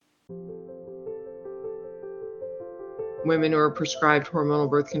Women who were prescribed hormonal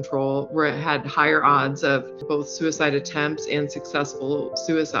birth control had higher odds of both suicide attempts and successful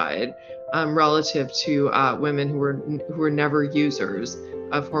suicide relative to women who were never users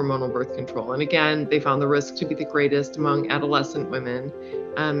of hormonal birth control. And again, they found the risk to be the greatest among adolescent women.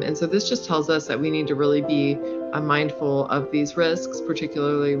 And so this just tells us that we need to really be mindful of these risks,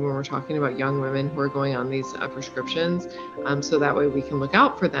 particularly when we're talking about young women who are going on these prescriptions. So that way we can look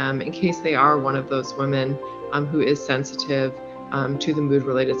out for them in case they are one of those women who is sensitive to the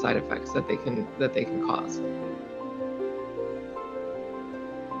mood-related side effects that they can cause.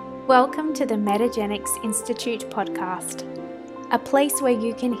 Welcome to the Metagenics Institute podcast, a place where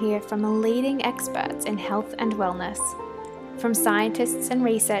you can hear from the leading experts in health and wellness, from scientists and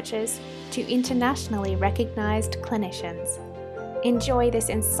researchers to internationally recognized clinicians. Enjoy this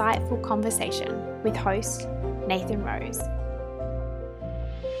insightful conversation with host Nathan Rose.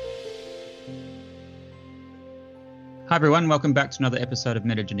 Hi everyone, welcome back to another episode of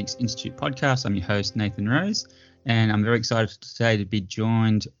Metagenics Institute podcast. I'm your host Nathan Rose, and I'm very excited today to be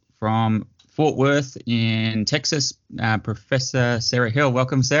joined from Fort Worth in Texas, Professor Sarah Hill.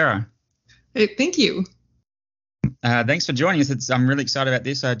 Welcome, Sarah. Hey, thank you. Thanks for joining us. I'm really excited about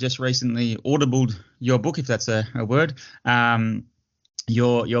this. I just recently audibled your book, if that's a word,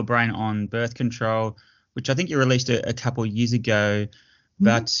 your brain on birth control, which I think you released a couple of years ago. Mm-hmm.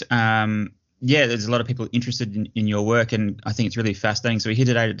 But there's a lot of people interested in your work, and I think it's really fascinating. So we're here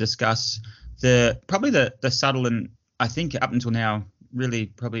today to discuss the subtle and I think up until now really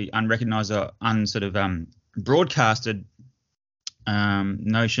probably unrecognized or broadcasted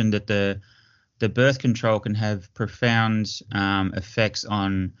notion that the birth control can have profound effects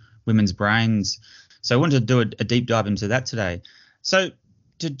on women's brains. So I wanted to do a deep dive into that today. So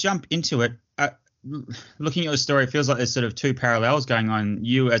to jump into it, looking at your story, it feels like there's sort of two parallels going on.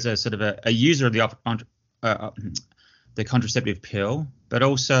 You as a sort of a user of the contraceptive pill, but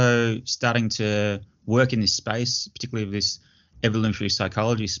also starting to work in this space, particularly with this evolutionary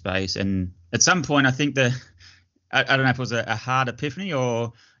psychology space. And at some point, I think I don't know if it was a hard epiphany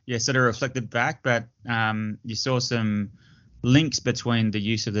or sort of reflected back, but you saw some links between the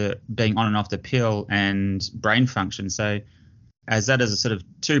use of the being on and off the pill and brain function. So as a sort of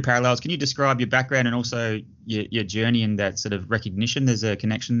two parallels, can you describe your background and also your journey in that sort of recognition? There's a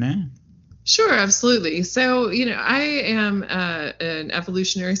connection there. Sure, absolutely. So, I am an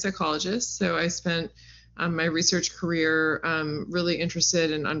evolutionary psychologist. So I spent my research career really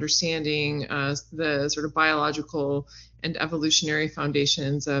interested in understanding the sort of biological and evolutionary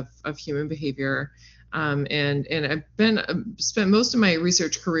foundations of human behavior. And I've spent most of my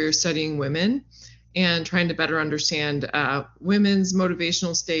research career studying women and trying to better understand women's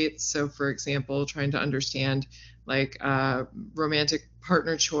motivational states. So, for example, trying to understand romantic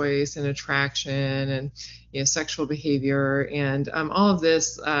partner choice and attraction and sexual behavior and all of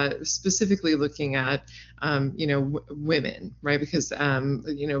this specifically looking at women, right? Because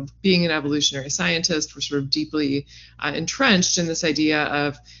being an evolutionary scientist, we're sort of deeply entrenched in this idea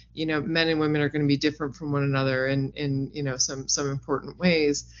of men and women are going to be different from one another in some important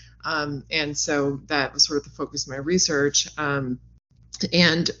ways. And so that was sort of the focus of my research.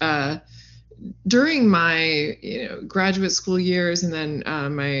 During my graduate school years and then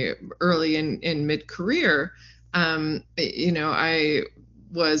my early and mid-career, I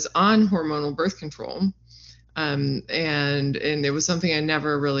was on hormonal birth control. And it was something I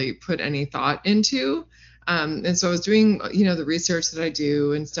never really put any thought into. And so I was doing, the research that I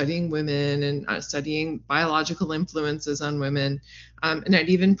do and studying women and studying biological influences on women. And I'd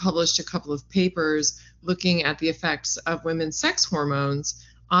even published a couple of papers looking at the effects of women's sex hormones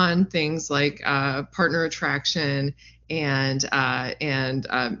on things like partner attraction and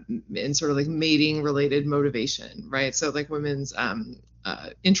sort of like mating related motivation, right? So like women's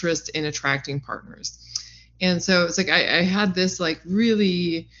interest in attracting partners. And so it's like I had this like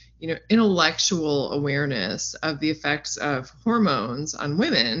really intellectual awareness of the effects of hormones on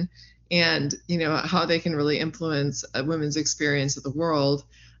women and how they can really influence women's experience of the world.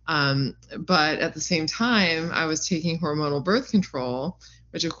 But at the same time, I was taking hormonal birth control,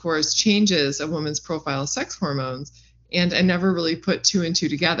 which of course changes a woman's profile of sex hormones. And I never really put two and two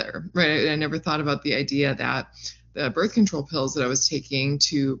together, right? I never thought about the idea that the birth control pills that I was taking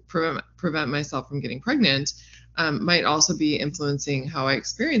to prevent myself from getting pregnant might also be influencing how I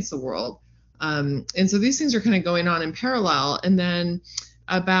experience the world. And so these things are kind of going on in parallel. And then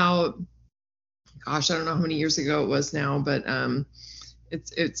about, I don't know how many years ago it was now, but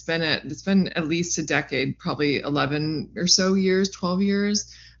it's been at least a decade, probably 11 or so years, 12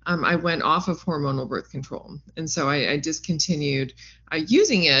 years. I went off of hormonal birth control. And so I discontinued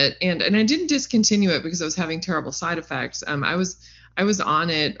using it. And I didn't discontinue it because I was having terrible side effects. I was on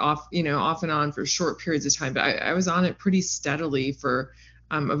it off and on for short periods of time, but I was on it pretty steadily for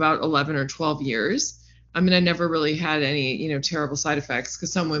about 11 or 12 years. I mean, I never really had any, terrible side effects,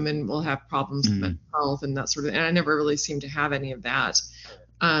 because some women will have problems with mental health and that sort of, and I never really seemed to have any of that.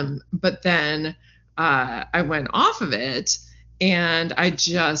 But then I went off of it, and I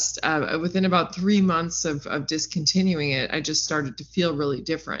just, within about 3 months of discontinuing it, I just started to feel really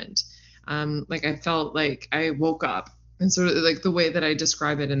different. Like I felt like I woke up, and sort of like the way that I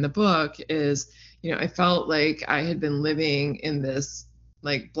describe it in the book is, I felt like I had been living in this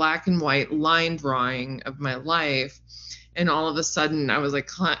like black and white line drawing of my life. And all of a sudden I was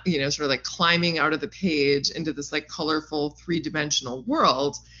like, sort of like climbing out of the page into this like colorful 3-dimensional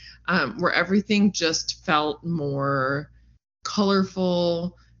world, where everything just felt more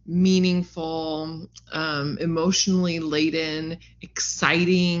colorful, meaningful, emotionally laden,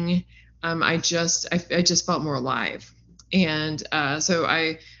 exciting. I just felt more alive. And so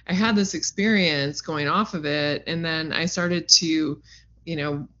I had this experience going off of it, and then I started to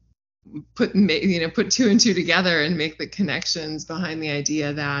put 2 and 2 together and make the connections behind the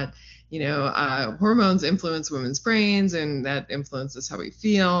idea that hormones influence women's brains, and that influences how we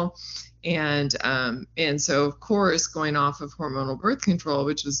feel. And so of course, going off of hormonal birth control,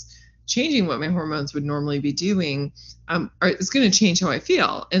 which was changing what my hormones would normally be doing, is going to change how I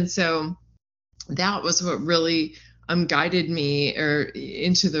feel. And so that was what really guided me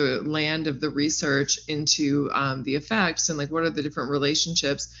into the land of the research into the effects, and like what are the different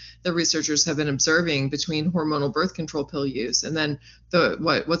relationships that researchers have been observing between hormonal birth control pill use and then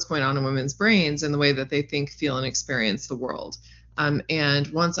what's going on in women's brains and the way that they think, feel, and experience the world. And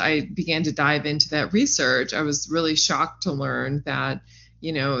once I began to dive into that research, I was really shocked to learn that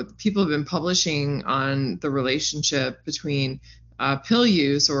people have been publishing on the relationship between pill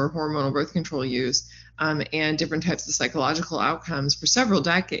use or hormonal birth control use and different types of psychological outcomes for several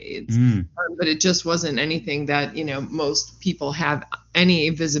decades. But it just wasn't anything that, most people have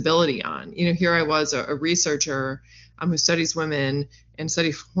any visibility on. Here I was, a researcher who studies women and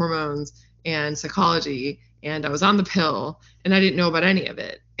studies hormones and psychology, and I was on the pill and I didn't know about any of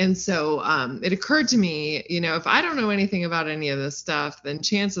it. And so it occurred to me, if I don't know anything about any of this stuff, then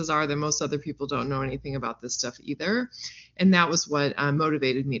chances are that most other people don't know anything about this stuff either. And that was what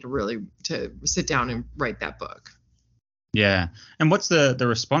motivated me to sit down and write that book. Yeah. And what's the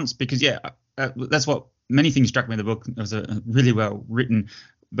response? Because, that's what many things struck me in the book. It was really well written.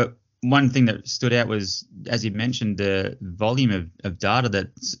 But one thing that stood out was, as you mentioned, the volume of data that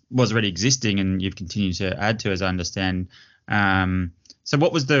was already existing and you've continued to add to, as I understand. So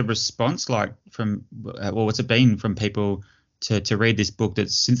what was the response like from, what's it been from people to read this book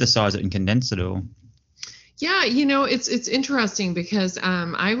that synthesized it and condensed it all? Yeah, it's interesting because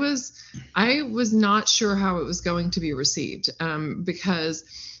I was not sure how it was going to be received, because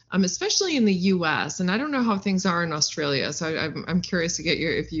especially in the U.S., and I don't know how things are in Australia, so I'm curious to get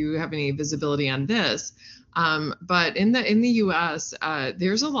if you have any visibility on this. But in the U.S.,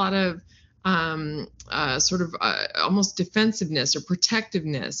 there's a lot of almost defensiveness or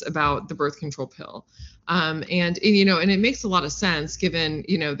protectiveness about the birth control pill. And it makes a lot of sense given,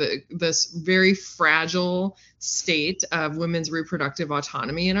 this very fragile state of women's reproductive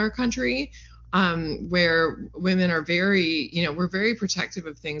autonomy in our country, where women are we're very protective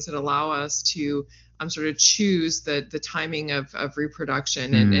of things that allow us to sort of choose the timing of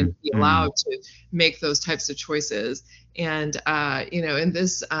reproduction and be allowed to make those types of choices. And in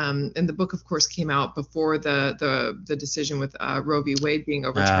this, and the book, of course, came out before the decision with Roe v. Wade being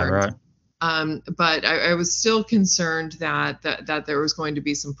overturned. Right. But I was still concerned that there was going to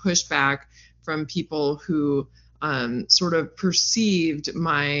be some pushback from people who sort of perceived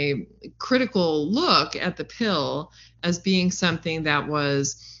my critical look at the pill as being something that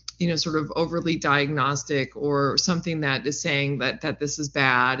was, sort of overly diagnostic, or something that is saying that this is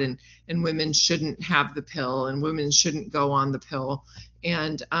bad and women shouldn't have the pill and women shouldn't go on the pill.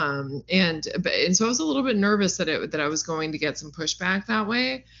 And so I was a little bit nervous that I was going to get some pushback that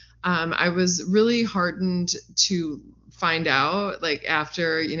way. I was really heartened to find out, like,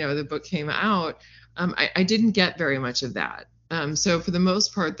 after, the book came out, I didn't get very much of that. So for the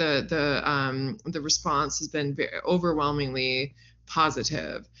most part, the response has been overwhelmingly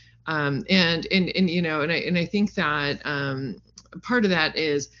positive. And I think that part of that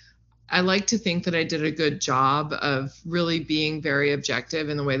is I like to think that I did a good job of really being very objective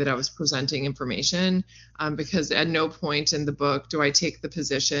in the way that I was presenting information, because at no point in the book do I take the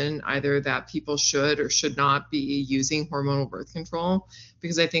position either that people should or should not be using hormonal birth control,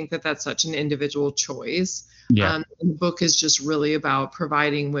 because I think that that's such an individual choice. Yeah. The book is just really about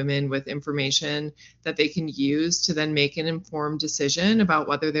providing women with information that they can use to then make an informed decision about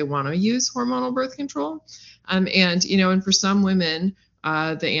whether they want to use hormonal birth control. And for some women,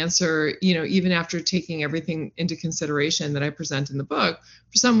 the answer, even after taking everything into consideration that I present in the book,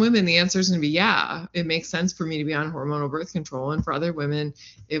 for some women, the answer is going to be, yeah, it makes sense for me to be on hormonal birth control. And for other women,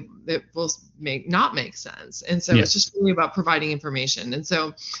 it will not make sense. And so It's just really about providing information. And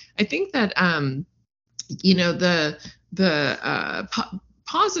so I think that, the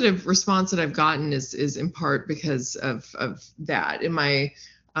positive response that I've gotten is in part because of that. Am I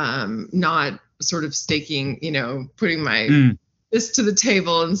not sort of staking, putting my this to the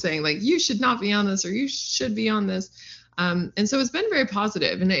table and saying like, you should not be on this or you should be on this. And so it's been very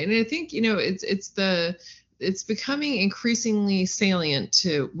positive. And I think, it's becoming increasingly salient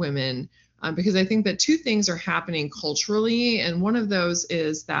to women, because I think that two things are happening culturally. And one of those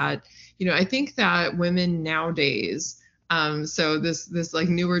is that, I think that women nowadays, so this like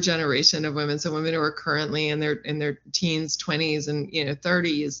newer generation of women, so women who are currently in their teens, 20s, and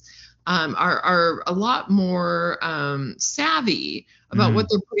 30s, are a lot more savvy about what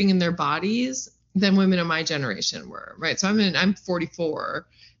they're putting in their bodies than women of my generation were, right? So I'm 44,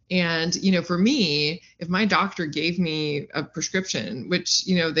 and for me, if my doctor gave me a prescription, which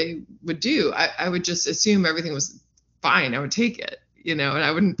they would do, I would just assume everything was fine. I would take it, and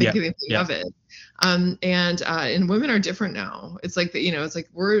I wouldn't think anything of it. And women are different now. It's like it's like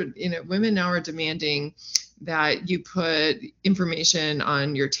women now are demanding that you put information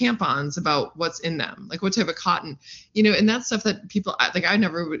on your tampons about what's in them, like what type of cotton, and that's stuff that people like I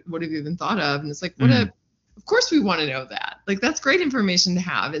never would have even thought of. And it's like, of course we want to know that. Like that's great information to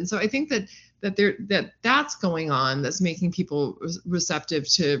have. And so I think that's going on, that's making people receptive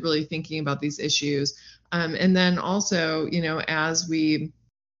to really thinking about these issues. And then also, as we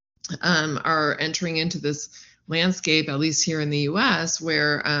are entering into this landscape, at least here in the U.S.,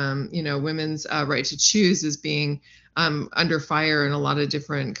 where women's right to choose is being under fire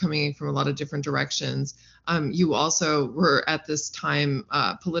in coming from a lot of different directions. You also were at this time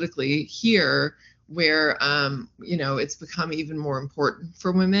politically here where it's become even more important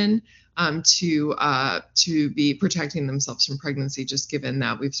for women to be protecting themselves from pregnancy, just given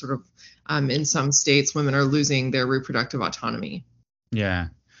that we've sort of in some states women are losing their reproductive autonomy. Yeah,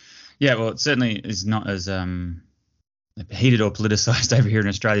 well, it certainly is not as heated or politicized over here in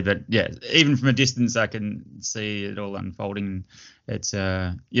Australia, but yeah, even from a distance, I can see it all unfolding. It's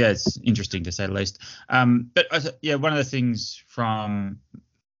it's interesting to say the least. But one of the things from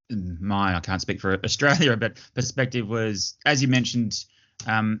I can't speak for Australia, but perspective was, as you mentioned,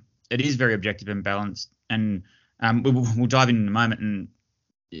 it is very objective and balanced, and we'll dive in a moment. And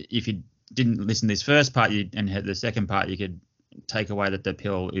if you didn't listen to this first part and had the second part, you could take away that the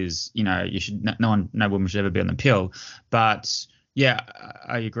pill is, you should no woman should ever be on the pill. But yeah,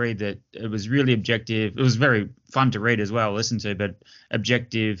 I agree that it was really objective. It was very fun to read as well, listen to, but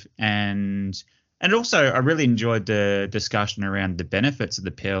objective, and also I really enjoyed the discussion around the benefits of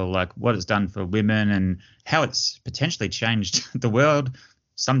the pill, like what it's done for women and how it's potentially changed the world.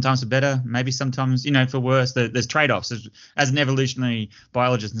 Sometimes for better, maybe sometimes, for worse. There's trade-offs. As an evolutionary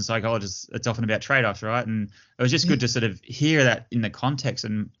biologist and psychologist, it's often about trade-offs, right? And it was just good to sort of hear that in the context,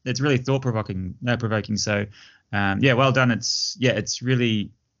 and it's really thought-provoking. So, well done. It's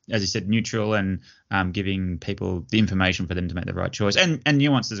really, as you said, neutral and giving people the information for them to make the right choice, and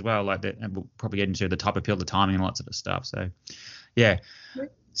nuance as well. Like that, and we'll probably get into the type of pill, the timing, and lots of stuff. So, yeah.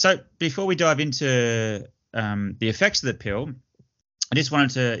 So before we dive into the effects of the pill, I just wanted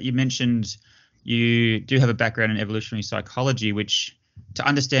to, you mentioned you do have a background in evolutionary psychology, which to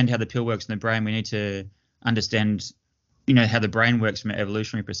understand how the pill works in the brain, we need to understand, how the brain works from an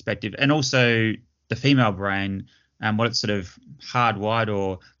evolutionary perspective, and also the female brain, what it's sort of hardwired,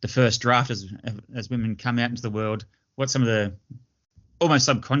 or the first draft as women come out into the world, what some of the almost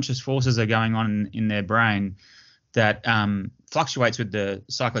subconscious forces are going on in their brain that fluctuates with the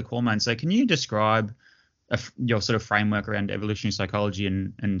cyclic hormones. So can you describe your sort of framework around evolutionary psychology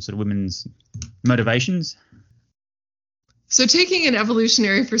and sort of women's motivations? So taking an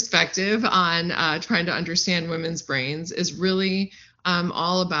evolutionary perspective on trying to understand women's brains is really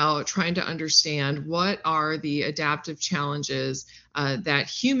all about trying to understand what are the adaptive challenges that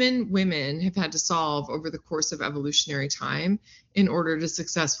human women have had to solve over the course of evolutionary time in order to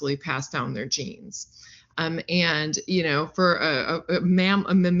successfully pass down their genes. And, for a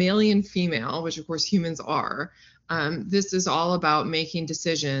mammalian female, which of course humans are, this is all about making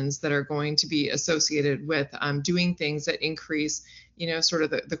decisions that are going to be associated with doing things that increase, sort of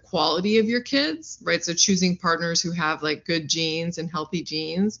the quality of your kids, right? So choosing partners who have like good genes and healthy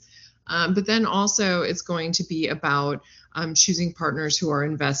genes. But then also it's going to be about choosing partners who are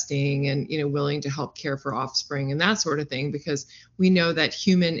investing and, willing to help care for offspring and that sort of thing, because we know that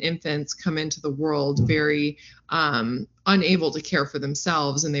human infants come into the world very unable to care for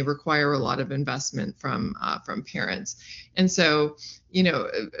themselves, and they require a lot of investment from parents. And so,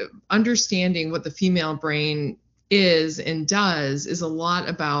 understanding what the female brain is and does is a lot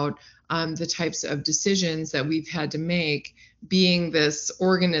about the types of decisions that we've had to make, being this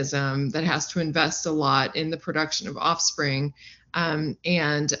organism that has to invest a lot in the production of offspring, and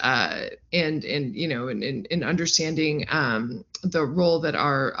understanding the role that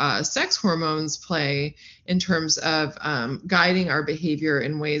our sex hormones play in terms of guiding our behavior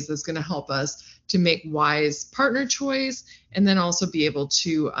in ways that's going to help us to make wise partner choice, and then also be able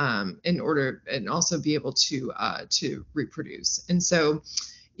to to reproduce. And so,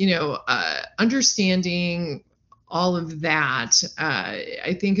 understanding all of that,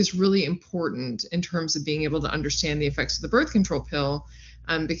 I think, is really important in terms of being able to understand the effects of the birth control pill,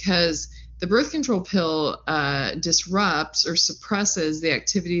 because the birth control pill disrupts or suppresses the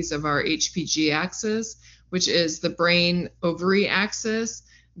activities of our HPG axis, which is the brain ovary axis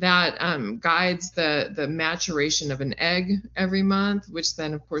that guides the maturation of an egg every month, which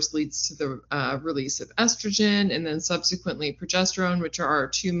then of course leads to the release of estrogen and then subsequently progesterone, which are our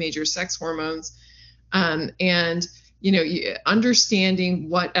two major sex hormones. And understanding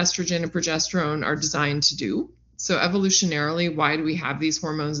what estrogen and progesterone are designed to do. So evolutionarily, why do we have these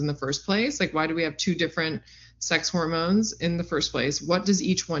hormones in the first place? Like, why do we have two different sex hormones in the first place? What does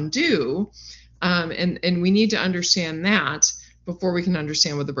each one do? And we need to understand that before we can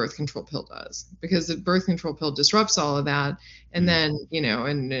understand what the birth control pill does, because the birth control pill disrupts all of that. And then,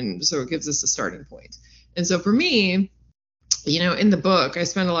 and so it gives us a starting point. And so for me, in the book, I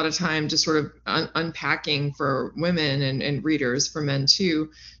spend a lot of time just sort of unpacking for women and readers, for men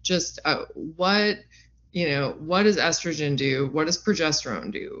too, just what does estrogen do? What does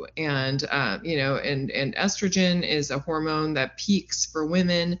progesterone do? And, and estrogen is a hormone that peaks for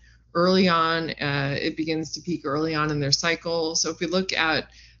women early on. It begins to peak early on in their cycle. So if we look at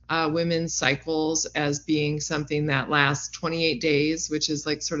women's cycles as being something that lasts 28 days, which is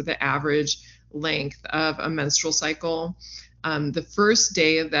like sort of the average length of a menstrual cycle. The first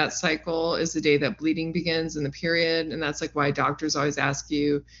day of that cycle is the day that bleeding begins in the period. And that's like why doctors always ask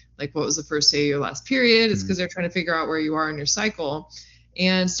you, like, what was the first day of your last period? It's because they're trying to figure out where you are in your cycle.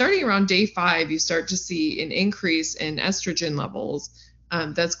 And starting around day 5, you start to see an increase in estrogen levels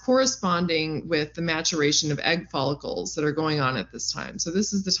that's corresponding with the maturation of egg follicles that are going on at this time. So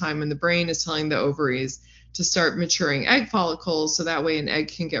this is the time when the brain is telling the ovaries to start maturing egg follicles, so that way an egg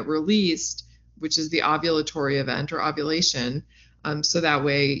can get released, which is the ovulatory event or ovulation. So that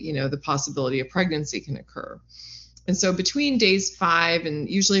way, the possibility of pregnancy can occur. And so between days 5 and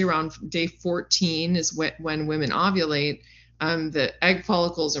usually around day 14 is when women ovulate, the egg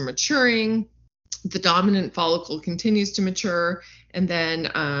follicles are maturing, the dominant follicle continues to mature, and then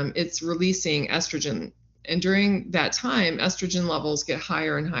it's releasing estrogen. And during that time, estrogen levels get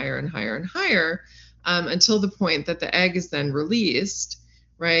higher and higher and higher and higher until the point that the egg is then released.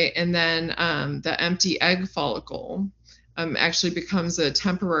 Right. And then the empty egg follicle actually becomes a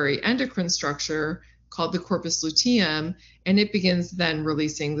temporary endocrine structure called the corpus luteum, and it begins then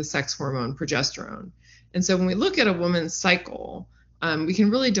releasing the sex hormone progesterone. And so when we look at a woman's cycle, we can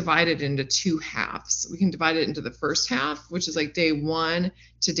really divide it into two halves. We can divide it into the first half, which is like day 1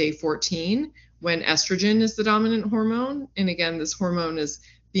 to day 14, when estrogen is the dominant hormone. And again, this hormone is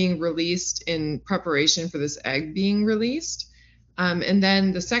being released in preparation for this egg being released. And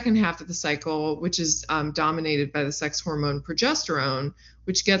then the second half of the cycle, which is dominated by the sex hormone progesterone,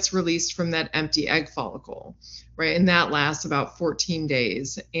 which gets released from that empty egg follicle, right? And that lasts about 14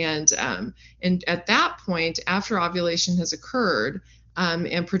 days. And at that point, after ovulation has occurred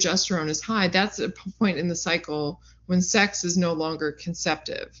and progesterone is high, that's a point in the cycle when sex is no longer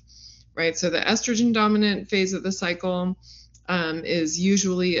conceptive, right? So the estrogen dominant phase of the cycle is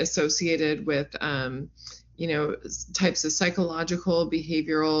usually associated with types of psychological,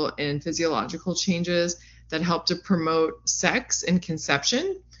 behavioral, and physiological changes that help to promote sex and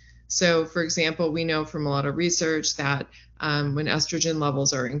conception. So, for example, we know from a lot of research that When estrogen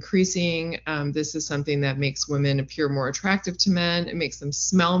levels are increasing, this is something that makes women appear more attractive to men. It makes them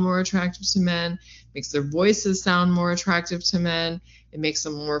smell more attractive to men, makes their voices sound more attractive to men. It makes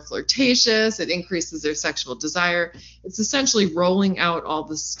them more flirtatious. It increases their sexual desire. It's essentially rolling out all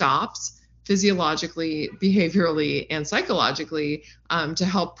the stops physiologically, behaviorally, and psychologically to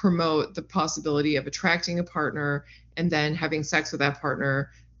help promote the possibility of attracting a partner and then having sex with that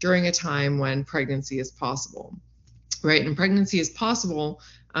partner during a time when pregnancy is possible, right? And pregnancy is possible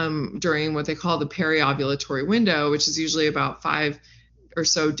during what they call the periovulatory window, which is usually about 5 or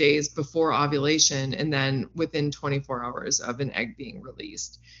so days before ovulation, and then within 24 hours of an egg being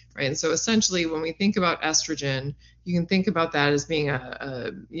released, right? And so essentially, when we think about estrogen, you can think about that as being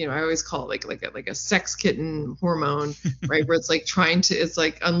I always call it like a sex kitten hormone, right? Where it's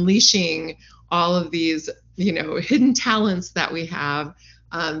like unleashing all of these, hidden talents that we have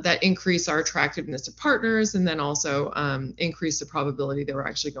that increase our attractiveness to partners, and then also increase the probability that we're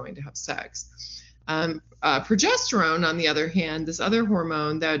actually going to have sex. Progesterone, on the other hand, this other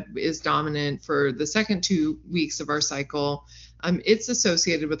hormone that is dominant for the second 2 weeks of our cycle, it's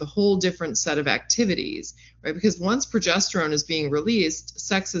associated with a whole different set of activities, right? Because once progesterone is being released,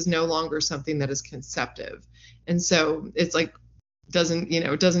 sex is no longer something that is conceptive. And so it's like,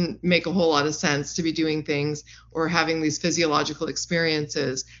 it doesn't make a whole lot of sense to be doing things or having these physiological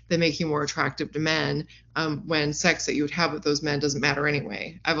experiences that make you more attractive to men when sex that you would have with those men doesn't matter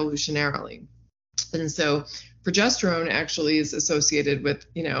anyway, evolutionarily. And so progesterone actually is associated with,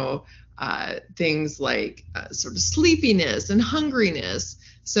 things like sort of sleepiness and hungriness.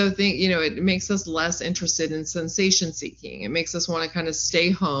 So it makes us less interested in sensation seeking. It makes us want to kind of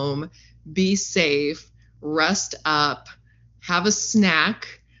stay home, be safe, rest up, have a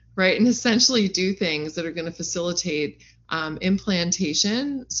snack, right? And essentially do things that are going to facilitate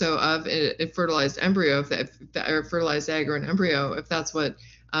implantation. So of a fertilized embryo, or fertilized egg or an embryo, if that's what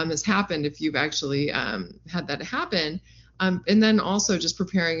has happened, if you've actually had that happen. And then also just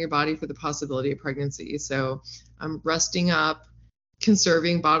preparing your body for the possibility of pregnancy. So resting up,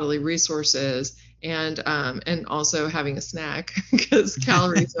 conserving bodily resources, and also having a snack, because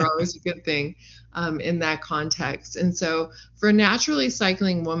calories are always a good thing in that context. And so for a naturally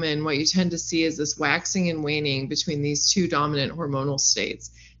cycling woman, what you tend to see is this waxing and waning between these two dominant hormonal states.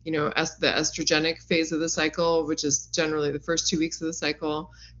 The estrogenic phase of the cycle, which is generally the first 2 weeks of the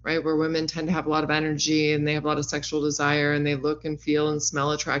cycle, right, where women tend to have a lot of energy and they have a lot of sexual desire and they look and feel and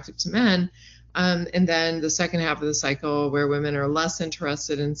smell attractive to men. And then the second half of the cycle, where women are less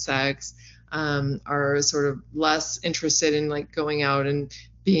interested in sex, are sort of less interested in like going out and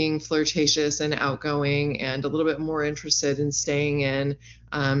being flirtatious and outgoing, and a little bit more interested in staying in,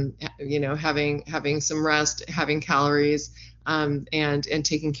 having some rest, having calories, and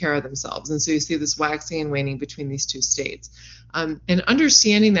taking care of themselves. And so you see this waxing and waning between these two states. And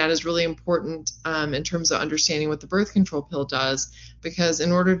understanding that is really important in terms of understanding what the birth control pill does, because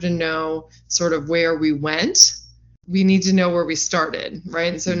in order to know sort of where we went, we need to know where we started,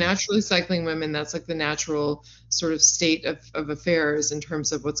 right? And so naturally cycling women, that's like the natural sort of state of affairs in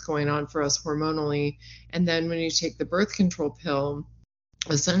terms of what's going on for us hormonally. And then when you take the birth control pill,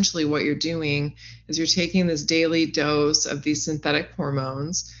 essentially what you're doing is you're taking this daily dose of these synthetic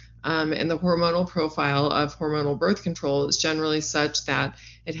hormones, and the hormonal profile of hormonal birth control is generally such that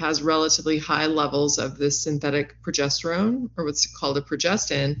it has relatively high levels of this synthetic progesterone, or what's called a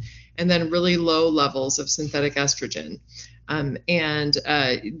progestin, and then really low levels of synthetic estrogen.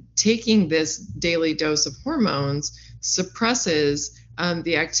 Taking this daily dose of hormones suppresses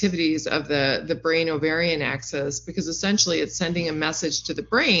the activities of the brain-ovarian axis, because essentially it's sending a message to the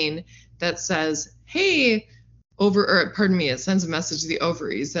brain that says, hey, it sends a message to the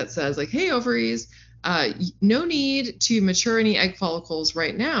ovaries that says, like, hey, ovaries, no need to mature any egg follicles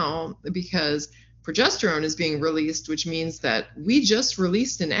right now, because progesterone is being released, which means that we just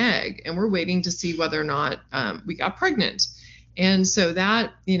released an egg and we're waiting to see whether or not we got pregnant. And so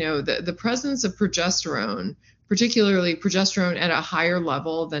that, the presence of progesterone, particularly progesterone at a higher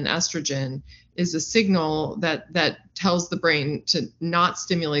level than estrogen, is a signal that tells the brain to not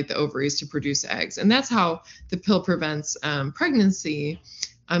stimulate the ovaries to produce eggs. And that's how the pill prevents pregnancy.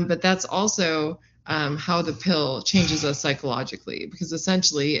 But that's also how the pill changes us psychologically, because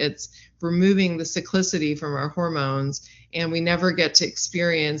essentially it's removing the cyclicity from our hormones, and we never get to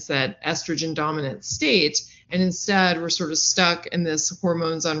experience that estrogen dominant state. And instead we're sort of stuck in this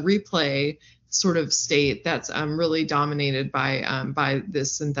hormones on replay sort of state that's really dominated by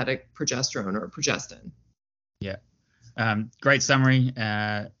this synthetic progesterone or progestin. Yeah, great summary.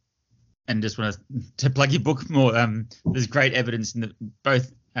 And just want to plug your book more. There's great evidence in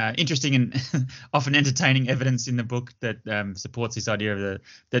both interesting and often entertaining evidence in the book that supports this idea of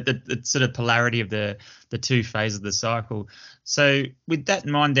the sort of polarity of the two phases of the cycle. So with that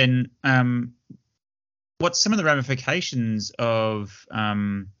in mind, then, what's some of the ramifications of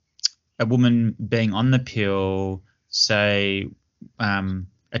a woman being on the pill, say,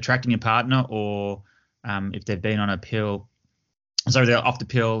 attracting a partner, or if they've been on a pill, so they're off the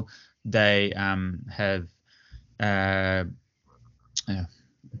pill, they have I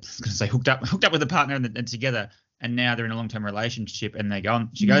was going to say hooked up with a partner and together, and now they're in a long-term relationship, and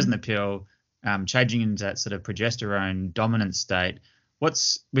she goes on the pill, changing into that sort of progesterone dominant state.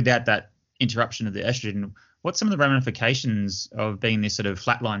 What's, without that interruption of the estrogen, what's some of the ramifications of being in this sort of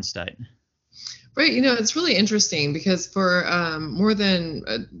flatline state? Right. It's really interesting because for more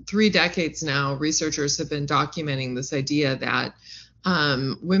than 3 decades now, researchers have been documenting this idea that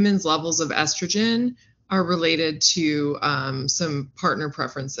women's levels of estrogen are related to some partner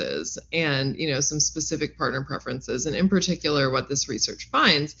preferences and, some specific partner preferences. And in particular, what this research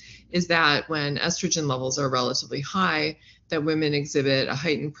finds is that when estrogen levels are relatively high, that women exhibit a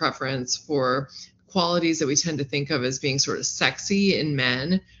heightened preference for qualities that we tend to think of as being sort of sexy in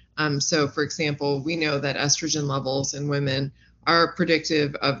men. So, for example, we know that estrogen levels in women are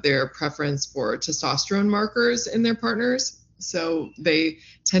predictive of their preference for testosterone markers in their partners. So they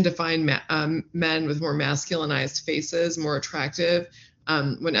tend to find men with more masculinized faces more attractive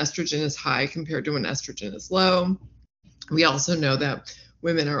when estrogen is high compared to when estrogen is low. We also know that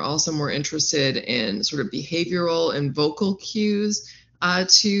women are also more interested in sort of behavioral and vocal cues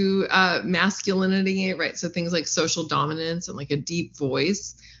to masculinity, right? So things like social dominance and like a deep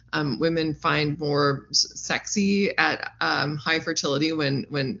voice. Women find more sexy at high fertility when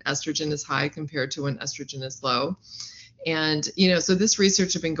estrogen is high compared to when estrogen is low. And, so this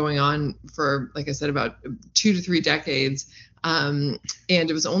research has been going on for, like I said, about 2 to 3 decades. And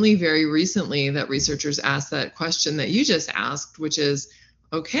it was only very recently that researchers asked that question that you just asked, which is,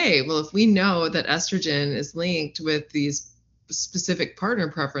 okay, well, if we know that estrogen is linked with these specific partner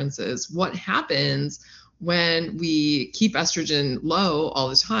preferences, what happens when we keep estrogen low all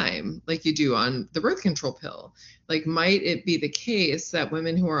the time, like you do on the birth control pill? Like, might it be the case that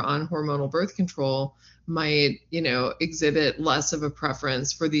women who are on hormonal birth control might, exhibit less of a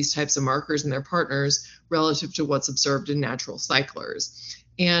preference for these types of markers in their partners relative to what's observed in natural cyclers?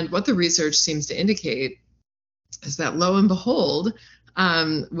 And what the research seems to indicate is that, lo and behold,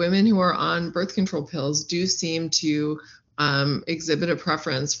 women who are on birth control pills do seem to exhibit a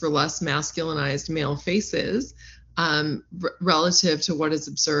preference for less masculinized male faces relative to what is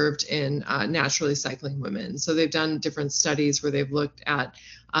observed in naturally cycling women. So they've done different studies where they've looked at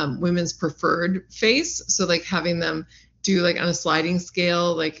women's preferred face. So like having them do like on a sliding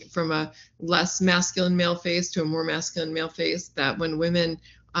scale, like from a less masculine male face to a more masculine male face, that when women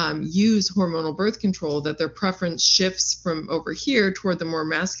use hormonal birth control, that their preference shifts from over here toward the more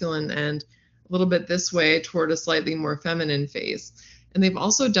masculine and a little bit this way toward a slightly more feminine face. And they've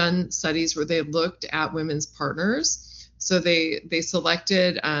also done studies where they looked at women's partners. So they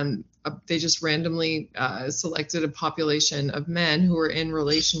selected, they just randomly selected a population of men who were in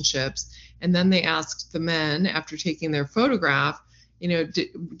relationships. And then they asked the men, after taking their photograph,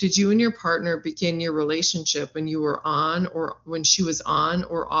 did you and your partner begin your relationship when you were on or when she was on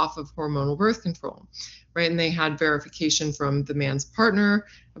or off of hormonal birth control? Right. And they had verification from the man's partner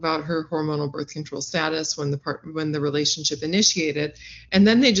about her hormonal birth control status when the relationship initiated. And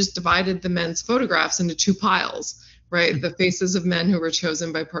then they just divided the men's photographs into 2 piles, right? The faces of men who were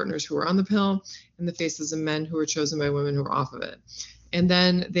chosen by partners who were on the pill and the faces of men who were chosen by women who were off of it. And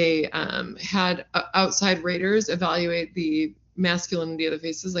then they had outside raters evaluate the masculinity of the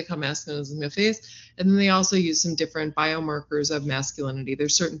faces, like how masculine is the male face. And then they also use some different biomarkers of masculinity.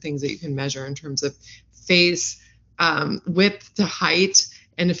 There's certain things that you can measure in terms of face width to height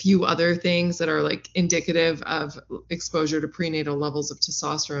and a few other things that are like indicative of exposure to prenatal levels of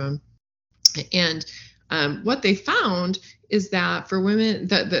testosterone. And what they found is that for women,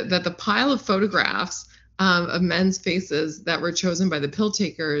 that the pile of photographs of men's faces that were chosen by the pill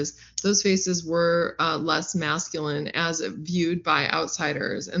takers, those faces were less masculine as viewed by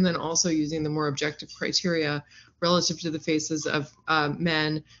outsiders, and then also using the more objective criteria relative to the faces of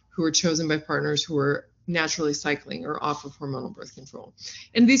men who were chosen by partners who were naturally cycling or off of hormonal birth control.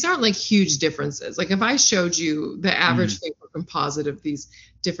 And these aren't like huge differences. Like if I showed you the average facial composite of these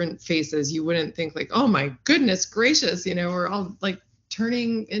different faces, you wouldn't think like, oh my goodness gracious, we're all like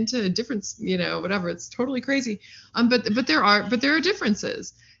turning into a difference, whatever. It's totally crazy. But there are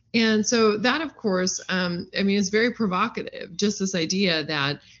differences. And so that, of course, is very provocative. Just this idea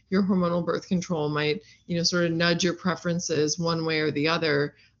that your hormonal birth control might, sort of nudge your preferences one way or the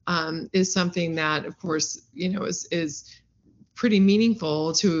other, is something that, of course, is pretty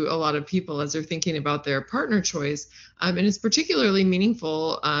meaningful to a lot of people as they're thinking about their partner choice. And it's particularly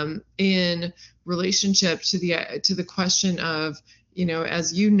meaningful in relationship to the question of,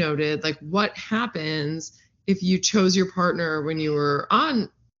 as you noted, like what happens if you chose your partner when you were on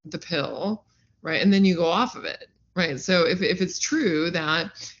the pill, right, and then you go off of it, right? So if it's true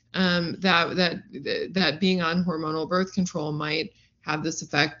that that being on hormonal birth control might have this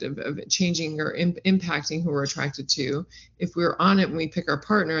effect of changing or impacting who we're attracted to. If we're on it when we pick our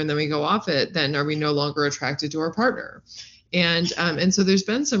partner and then we go off it, then are we no longer attracted to our partner? And so there's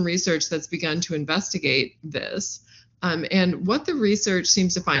been some research that's begun to investigate this. And what the research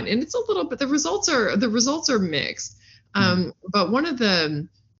seems to find, and it's a little bit, the results are mixed. But one of the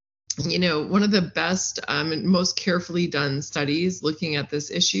best and most carefully done studies looking at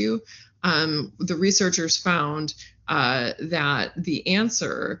this issue, the researchers found that the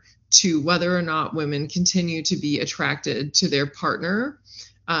answer to whether or not women continue to be attracted to their partner,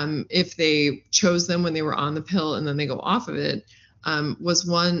 if they chose them when they were on the pill and then they go off of it, was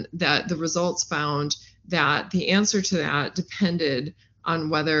one that the results found that the answer to that depended on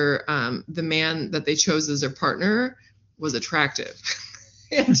whether the man that they chose as their partner was attractive.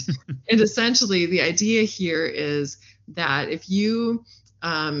 And essentially the idea here is that if you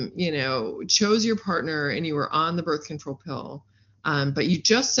chose your partner and you were on the birth control pill, but you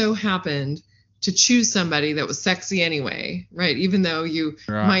just so happened to choose somebody that was sexy anyway, right? Even though you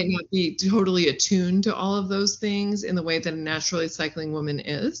might not be totally attuned to all of those things in the way that a naturally cycling woman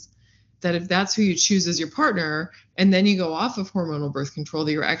is, that if that's who you choose as your partner and then you go off of hormonal birth control,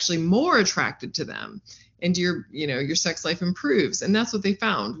 that you're actually more attracted to them and your sex life improves. And that's what they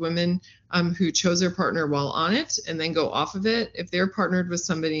found. Women who chose their partner while on it and then go off of it, if they're partnered with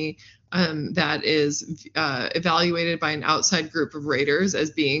somebody that is evaluated by an outside group of raters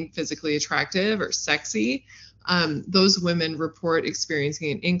as being physically attractive or sexy, those women report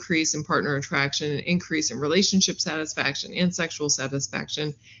experiencing an increase in partner attraction, an increase in relationship satisfaction and sexual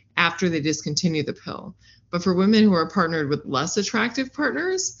satisfaction after they discontinue the pill. But for women who are partnered with less attractive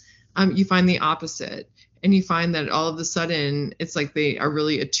partners, you find the opposite. And you find that all of a sudden, it's like they are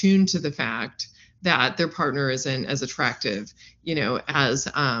really attuned to the fact that their partner isn't as attractive, as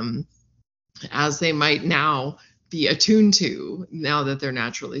they might now be attuned to, now that they're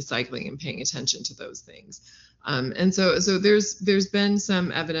naturally cycling and paying attention to those things. And so there's been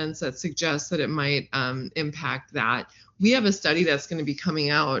some evidence that suggests that it might impact that. We have a study that's going to be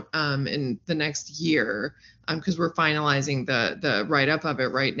coming out in the next year, because we're finalizing the write-up of it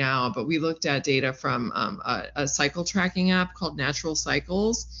right now. But we looked at data from a cycle tracking app called Natural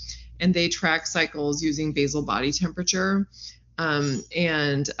Cycles, and they track cycles using basal body temperature.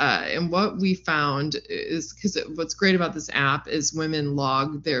 And what we found is, because what's great about this app is women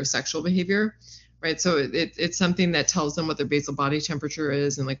log their sexual behavior, right? So it's something that tells them what their basal body temperature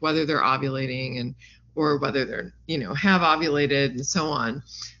is and like whether they're ovulating or whether they're, have ovulated and so on.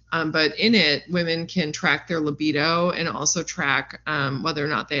 But in it, women can track their libido and also track whether or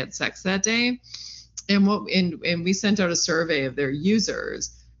not they had sex that day. And we sent out a survey of their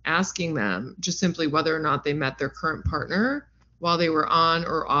users asking them just simply whether or not they met their current partner while they were on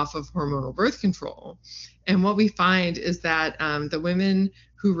or off of hormonal birth control. And what we find is that the women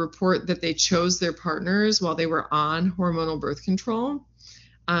who report that they chose their partners while they were on hormonal birth control,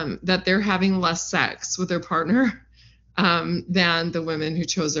 that they're having less sex with their partner than the women who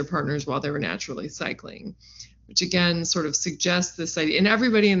chose their partners while they were naturally cycling, which again sort of suggests this idea. And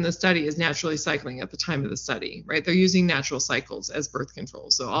everybody in the study is naturally cycling at the time of the study, right? They're using natural cycles as birth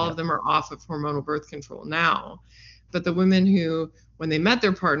control. So all of them are off of hormonal birth control now. But the women who, when they met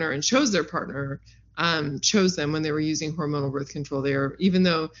their partner and chose their partner, chose them when they were using hormonal birth control. Even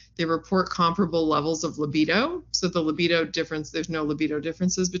though they report comparable levels of libido, so the libido difference, there's no libido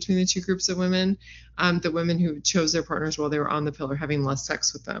differences between the two groups of women. The women who chose their partners while they were on the pill are having less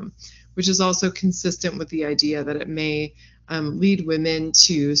sex with them, which is also consistent with the idea that it may lead women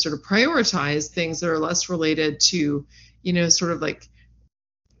to sort of prioritize things that are less related to, sort of like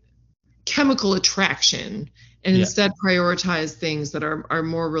chemical attraction, and instead prioritize things that are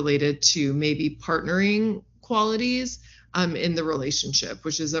more related to maybe partnering qualities in the relationship,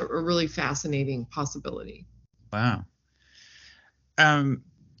 which is a really fascinating possibility. Wow.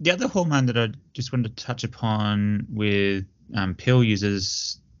 The other hormone that I just wanted to touch upon with pill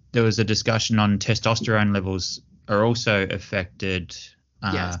users, there was a discussion on testosterone levels are also affected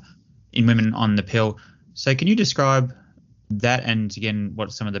in women on the pill. So can you describe that, and again,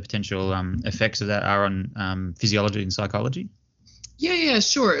 what some of the potential effects of that are on physiology and psychology? Yeah,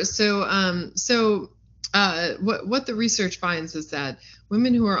 sure. What the research finds is that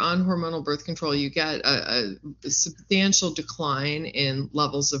women who are on hormonal birth control, you get a substantial decline in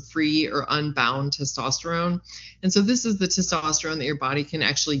levels of free or unbound testosterone. And so this is the testosterone that your body can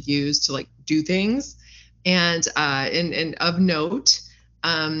actually use to like do things. And of note,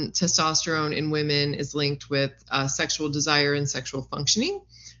 testosterone in women is linked with sexual desire and sexual functioning.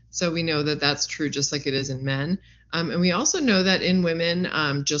 So we know that that's true just like it is in men. And we also know that in women,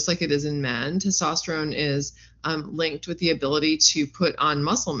 just like it is in men, testosterone is linked with the ability to put on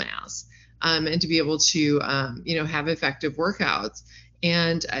muscle mass and to be able to, have effective workouts.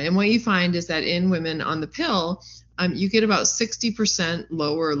 And what you find is that in women on the pill, you get about 60%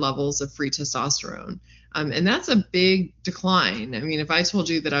 lower levels of free testosterone. And that's a big decline. I mean, if I told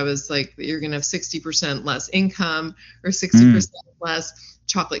you that I was like, you're going to have 60% less income or 60% less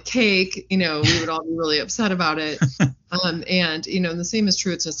chocolate cake, we would all be really upset about it. And the same is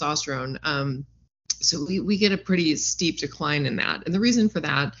true with testosterone. So we get a pretty steep decline in that. And the reason for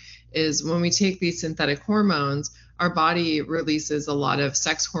that is when we take these synthetic hormones, our body releases a lot of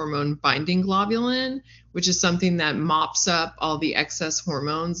sex hormone binding globulin, which is something that mops up all the excess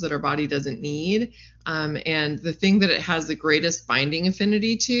hormones that our body doesn't need. And the thing that it has the greatest binding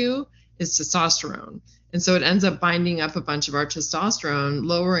affinity to is testosterone. And so it ends up binding up a bunch of our testosterone,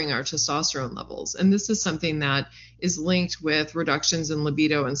 lowering our testosterone levels. And this is something that is linked with reductions in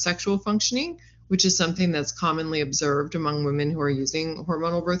libido and sexual functioning, which is something that's commonly observed among women who are using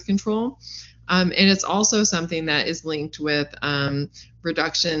hormonal birth control. And it's also something that is linked with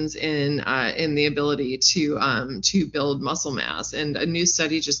reductions in the ability to build muscle mass. And a new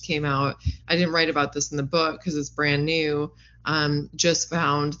study just came out. I didn't write about this in the book because it's brand new. Just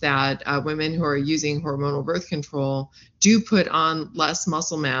found that women who are using hormonal birth control do put on less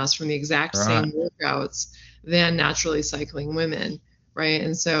muscle mass from the exact same workouts than naturally cycling women, right?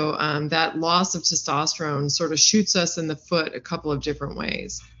 And so that loss of testosterone sort of shoots us in the foot a couple of different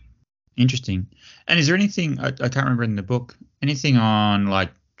ways. Interesting. And is there anything, I can't remember in the book, anything on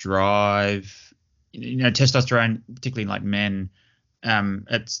like drive, testosterone, particularly in like men,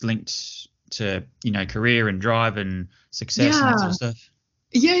 it's linked to, career and drive and success and that sort of stuff?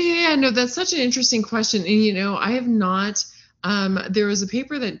 Yeah. No, that's such an interesting question. And, I have not, there was a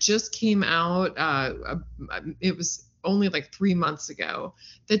paper that just came out, it was only like 3 months ago,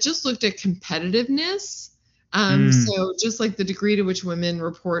 that just looked at competitiveness. So just like the degree to which women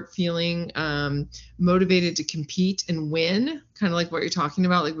report feeling motivated to compete and win, kind of like what you're talking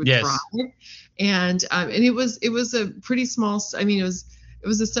about, like with drive. And it was a pretty small, it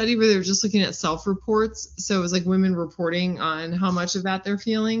was a study where they were just looking at self-reports. So it was like women reporting on how much of that they're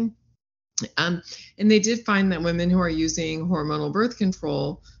feeling. And they did find that women who are using hormonal birth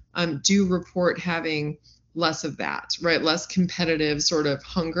control do report having less of that, right? Less competitive sort of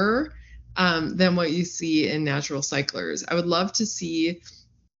hunger than what you see in natural cyclers. I would love to see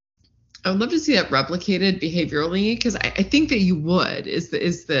that replicated behaviorally, because I think that you would is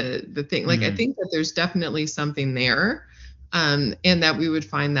the thing. Like, I think that there's definitely something there. And that we would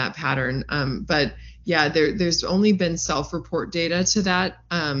find that pattern. But yeah, there's only been self-report data to that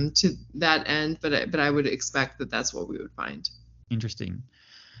end, but I would expect that that's what we would find. Interesting.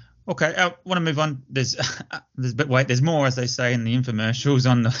 Okay, I want to move on. There's more, as they say in the infomercials,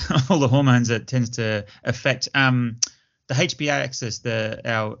 on all the hormones that tends to affect the HPA axis,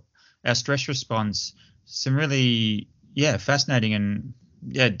 our stress response. Some really fascinating and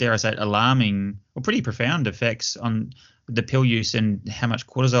dare I say alarming or pretty profound effects on the pill use and how much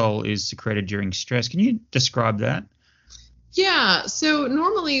cortisol is secreted during stress. Can you describe that? Yeah. So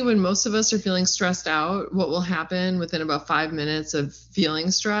normally when most of us are feeling stressed out, what will happen within about 5 minutes of feeling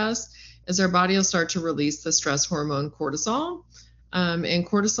stress is our body will start to release the stress hormone cortisol. And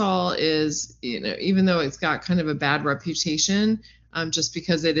cortisol is, even though it's got kind of a bad reputation, just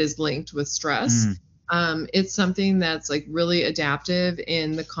because it is linked with stress, it's something that's like really adaptive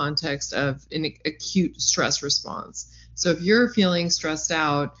in the context of an acute stress response. So if you're feeling stressed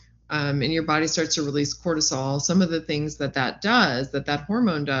out and your body starts to release cortisol, some of the things that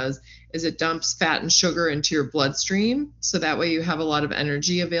hormone does, is it dumps fat and sugar into your bloodstream. So that way you have a lot of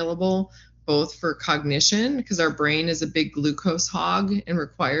energy available, both for cognition, because our brain is a big glucose hog and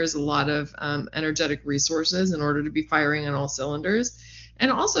requires a lot of energetic resources in order to be firing on all cylinders.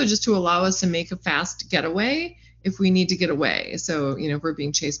 And also just to allow us to make a fast getaway if we need to get away. So, if we're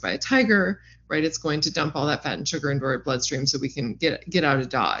being chased by a tiger, right, it's going to dump all that fat and sugar into our bloodstream so we can get out of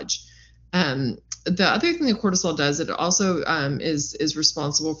Dodge. The other thing that cortisol does, it also is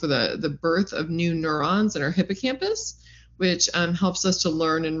responsible for the birth of new neurons in our hippocampus, which helps us to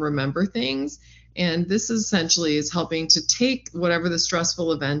learn and remember things. And this essentially is helping to take whatever the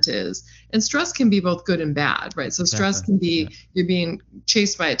stressful event is. And stress can be both good and bad, right? So stress can be you're being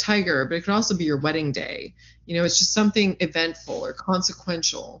chased by a tiger, but it could also be your wedding day. It's just something eventful or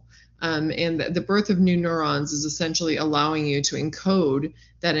consequential. And the birth of new neurons is essentially allowing you to encode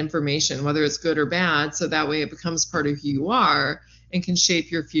that information, whether it's good or bad, so that way it becomes part of who you are and can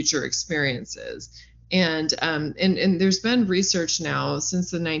shape your future experiences. And there's been research now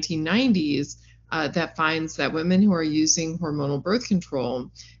since the 1990s that finds that women who are using hormonal birth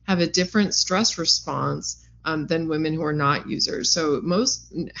control have a different stress response than women who are not users. So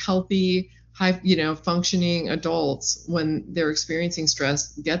most healthy, high, functioning adults, when they're experiencing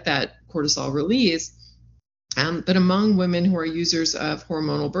stress, get that cortisol release. But among women who are users of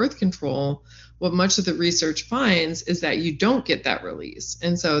hormonal birth control, what much of the research finds is that you don't get that release.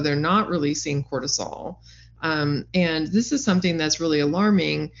 And so they're not releasing cortisol. And this is something that's really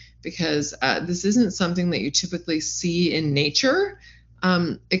alarming because this isn't something that you typically see in nature,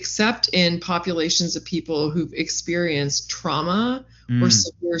 except in populations of people who've experienced trauma or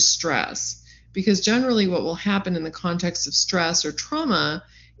severe stress. Because generally what will happen in the context of stress or trauma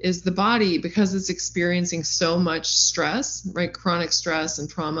is the body, because it's experiencing so much stress, right, chronic stress and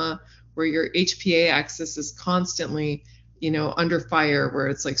trauma, where your HPA axis is constantly under fire, where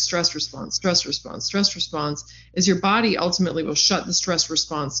it's like stress response, is your body ultimately will shut the stress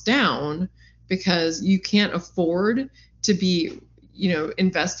response down because you can't afford to be,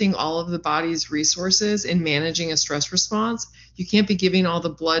 investing all of the body's resources in managing a stress response. You can't be giving all the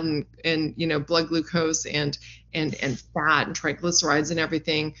blood and blood glucose and fat and triglycerides and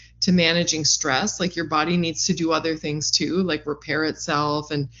everything to managing stress. Like your body needs to do other things too, like repair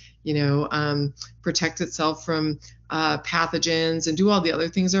itself and protect itself from pathogens and do all the other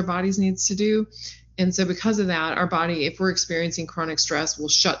things our bodies needs to do. And so because of that, our body, if we're experiencing chronic stress, will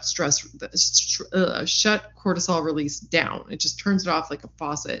shut cortisol release down. It just turns it off like a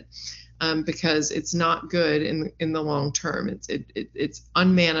faucet because it's not good in the long term. It's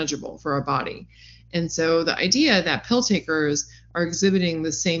unmanageable for our body. And so the idea that pill takers are exhibiting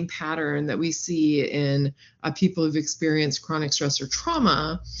the same pattern that we see in people who've experienced chronic stress or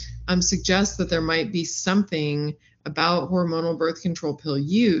trauma suggests that there might be something about hormonal birth control pill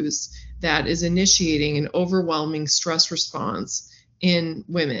use that is initiating an overwhelming stress response in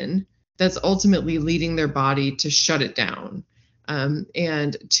women that's ultimately leading their body to shut it down.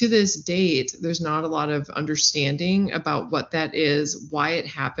 And to this date, there's not a lot of understanding about what that is, why it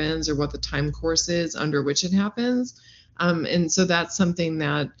happens, or what the time course is under which it happens. And so that's something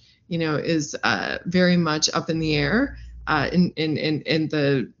that, is very much up in the air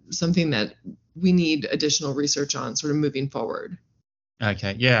something that we need additional research on sort of moving forward.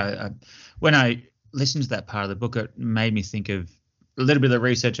 Okay. Yeah. When I listened to that part of the book, it made me think of a little bit of the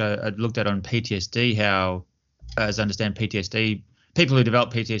research I looked at on PTSD, how, as I understand PTSD, people who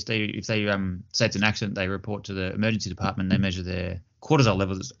develop PTSD, if they say it's an accident, they report to the emergency department, they measure their cortisol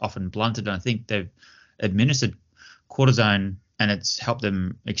levels. It's often blunted. And I think they've administered cortisone and it's helped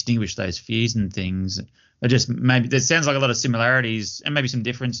them extinguish those fears and things. It just maybe there sounds like a lot of similarities and maybe some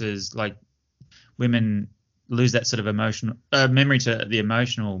differences, like women lose that sort of emotional memory to the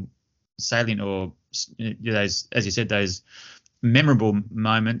emotional salient or those, as you said, those memorable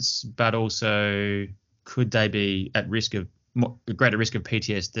moments, but also could they be at risk of greater risk of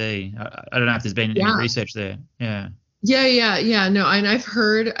PTSD? I don't know if there's been any research there. Yeah. No, and I've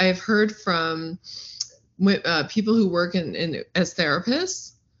heard from people who work in as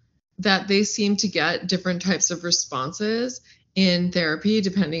therapists that they seem to get different types of responses in therapy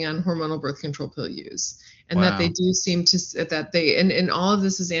depending on hormonal birth control pill use, and that they do seem to and all of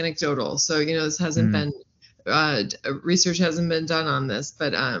this is anecdotal. So this hasn't been research hasn't been done on this,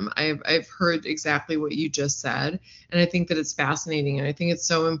 but I've heard exactly what you just said, and I think that it's fascinating, and I think it's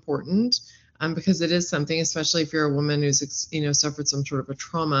so important because it is something, especially if you're a woman who's suffered some sort of a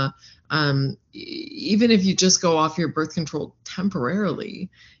trauma. Even if you just go off your birth control temporarily,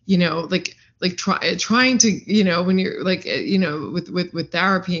 trying to when you're with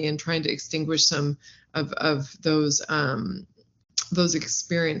therapy and trying to extinguish some of those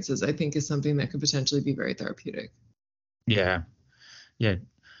experiences, I think is something that could potentially be very therapeutic. Yeah.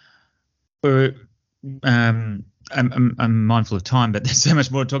 I'm mindful of time, but there's so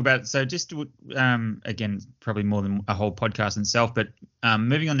much more to talk about. So just again, probably more than a whole podcast in itself, but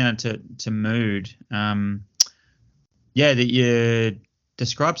moving on now to mood. That you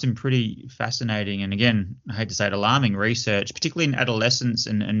describe some pretty fascinating and, again, I hate to say it, alarming research, particularly in adolescence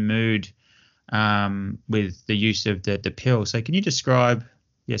and mood with the use of the pill. So can you describe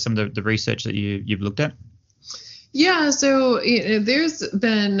some of the research that you've looked at? Yeah, so there's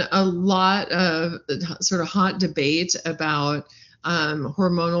been a lot of sort of hot debate about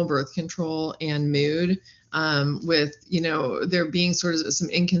hormonal birth control and mood, with there being sort of some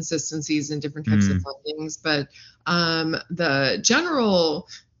inconsistencies in different types of findings, but the general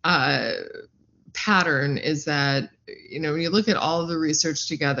pattern is that when you look at all of the research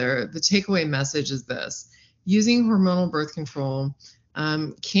together, the takeaway message is this: using hormonal birth control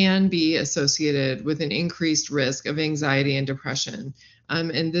can be associated with an increased risk of anxiety and depression.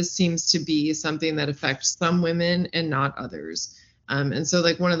 And this seems to be something that affects some women and not others. And so,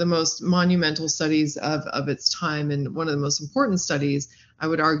 like, one of the most monumental studies of its time, and one of the most important studies, I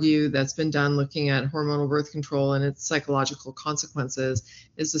would argue, that's been done looking at hormonal birth control and its psychological consequences,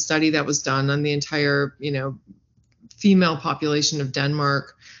 is the study that was done on the entire, female population of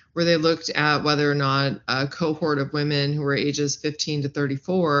Denmark, where they looked at whether or not a cohort of women who were ages 15 to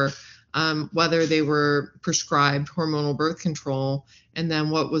 34, whether they were prescribed hormonal birth control, and then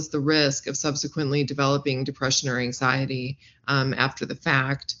what was the risk of subsequently developing depression or anxiety after the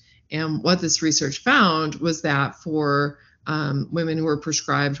fact. And what this research found was that for women who were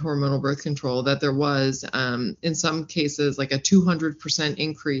prescribed hormonal birth control, that there was, in some cases, like a 200%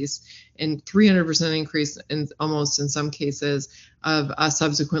 increase and 300% increase in almost in some cases of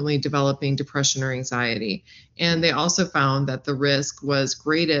subsequently developing depression or anxiety. And they also found that the risk was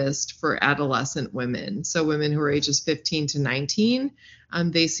greatest for adolescent women. So women who are ages 15 to 19,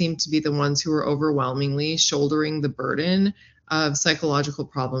 they seem to be the ones who are overwhelmingly shouldering the burden of psychological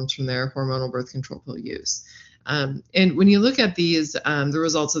problems from their hormonal birth control pill use. And when you look at these, the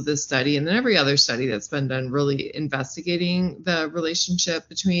results of this study, and then every other study that's been done really investigating the relationship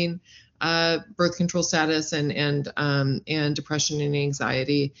between birth control status and depression and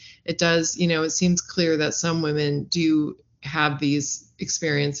anxiety, it does, it seems clear that some women do have these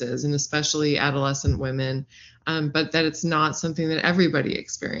experiences, and especially adolescent women, but that it's not something that everybody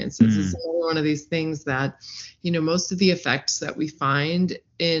experiences. It's another one of these things that, most of the effects that we find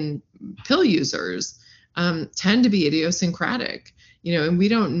in pill users tend to be idiosyncratic, and we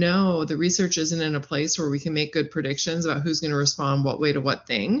don't know, the research isn't in a place where we can make good predictions about who's going to respond what way to what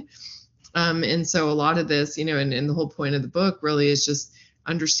thing. And so a lot of this, and the whole point of the book really is just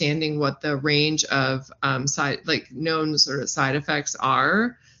understanding what the range of known sort of side effects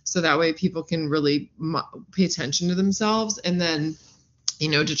are. So that way people can really pay attention to themselves and then,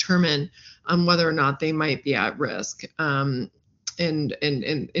 determine whether or not they might be at risk. And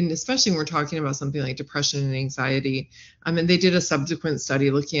especially when we're talking about something like depression and anxiety, and they did a subsequent study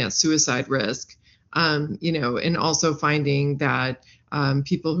looking at suicide risk, and also finding that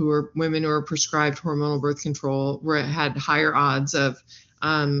women who are prescribed hormonal birth control had higher odds of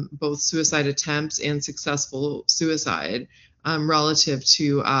both suicide attempts and successful suicide relative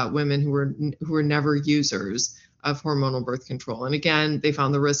to women who were never users of hormonal birth control. And again, they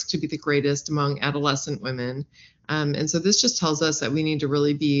found the risk to be the greatest among adolescent women. And so this just tells us that we need to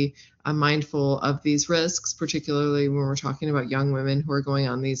really be mindful of these risks, particularly when we're talking about young women who are going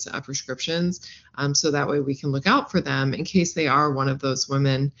on these prescriptions. So that way we can look out for them in case they are one of those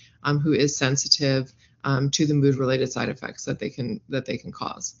women who is sensitive to the mood-related side effects that they can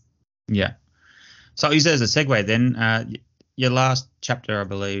cause. Yeah. So I'll use that as a segue then. Your last chapter, I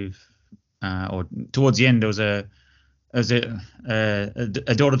believe, or towards the end, there was a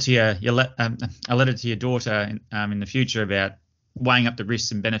daughter to a letter to your daughter in the future about weighing up the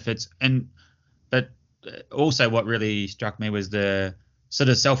risks and benefits, but also what really struck me was the sort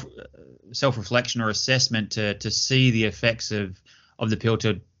of self-reflection or assessment to see the effects of the pill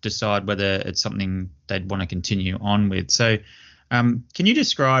to decide whether it's something they'd want to continue on with. So can you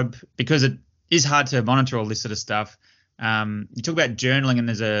describe, because it is hard to monitor all this sort of stuff, you talk about journaling, and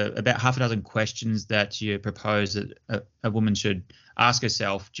there's about half a dozen questions that you propose that a woman should ask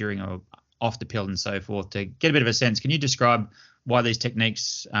herself during or off the pill and so forth to get a bit of a sense. Can you describe why these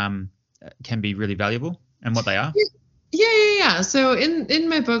techniques can be really valuable and what they are? Yeah. So in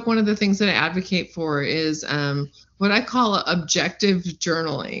my book, one of the things that I advocate for is what I call objective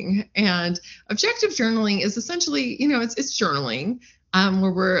journaling. And objective journaling is essentially, it's journaling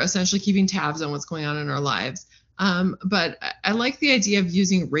where we're essentially keeping tabs on what's going on in our lives. But I like the idea of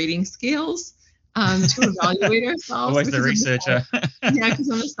using rating scales to evaluate ourselves. Always the researcher. Because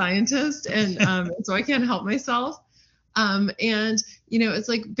I'm a scientist, and so I can't help myself. And it's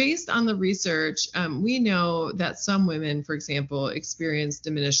like, based on the research, we know that some women, for example, experience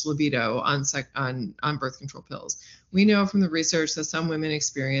diminished libido on birth control pills. We know from the research that some women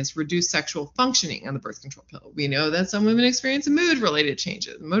experience reduced sexual functioning on the birth control pill. We know that some women experience mood-related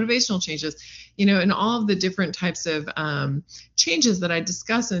changes, motivational changes, and all of the different types of changes that I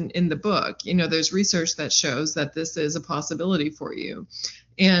discuss in the book. There's research that shows that this is a possibility for you.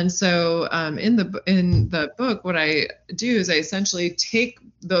 And so in the book, what I do is I essentially take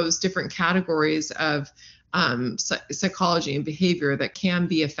those different categories of psychology and behavior that can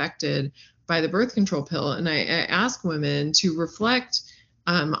be affected by the birth control pill, and I ask women to reflect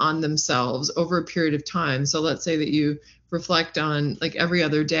on themselves over a period of time. So let's say that you reflect on, like, every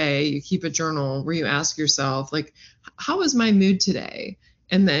other day, you keep a journal where you ask yourself, like, how is my mood today?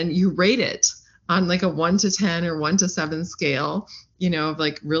 And then you rate it on like a 1 to 10 or 1 to 7 scale, of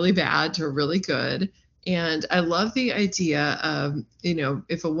like really bad to really good. And I love the idea of,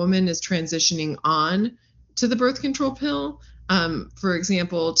 if a woman is transitioning on to the birth control pill, for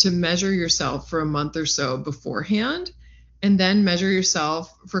example, to measure yourself for a month or so beforehand, and then measure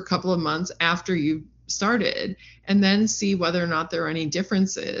yourself for a couple of months after you started, and then see whether or not there are any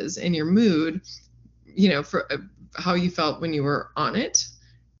differences in your mood, for how you felt when you were on it,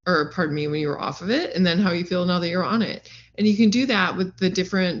 or pardon me, when you were off of it, and then how you feel now that you're on it. And you can do that with the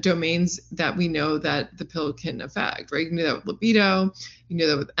different domains that we know that the pill can affect, right? You can do that with libido, you can do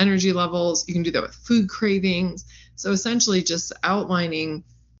that with energy levels, you can do that with food cravings. So essentially just outlining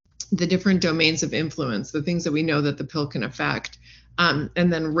the different domains of influence, the things that we know that the pill can affect, and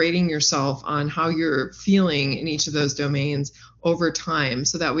then rating yourself on how you're feeling in each of those domains over time,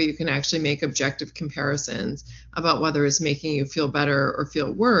 so that way you can actually make objective comparisons about whether it's making you feel better or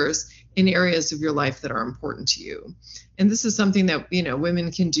feel worse in areas of your life that are important to you. And this is something that,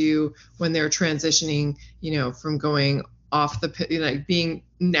 women can do when they're transitioning, from going off the pill, like being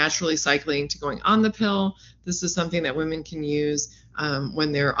naturally cycling, to going on the pill. This is something that women can use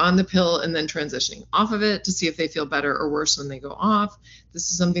when they're on the pill and then transitioning off of it, to see if they feel better or worse when they go off.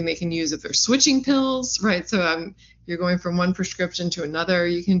 This is something they can use if they're switching pills, right? So you're going from one prescription to another,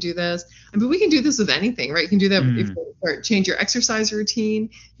 you can do this. But we can do this with anything, right? You can do that if you change your exercise routine.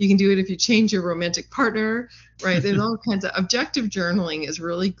 You can do it if you change your romantic partner, right? There's all kinds of objective journaling is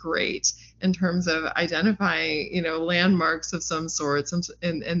really great in terms of identifying, landmarks of some sorts,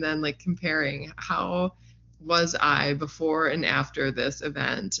 and then like comparing how was I before and after this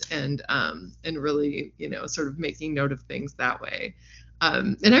event, and really, sort of making note of things that way.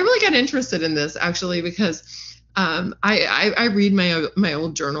 And I really got interested in this actually because I read my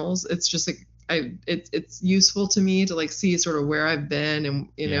old journals. It's just like it's useful to me to like see sort of where I've been and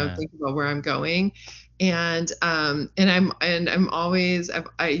think about where I'm going. And I'm always,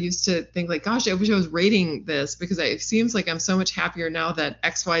 I used to think like, gosh, I wish I was rating this, because it seems like I'm so much happier now that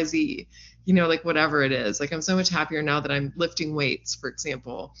XYZ, like whatever it is, like I'm so much happier now that I'm lifting weights, for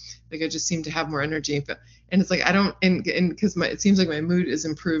example. Like I just seem to have more energy. And it's like I don't, and because it seems like my mood is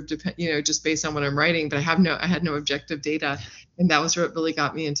improved, just based on what I'm writing. But I had no objective data, and that was what really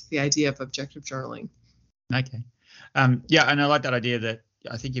got me into the idea of objective journaling. Okay, yeah, and I like that idea that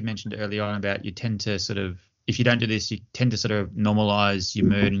I think you mentioned early on about you tend to sort of, if you don't do this, you tend to sort of normalize your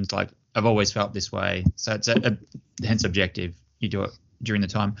mood, and it's like I've always felt this way. So it's hence objective. You do it during the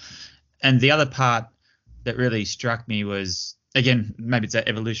time. And the other part that really struck me was, again, maybe it's an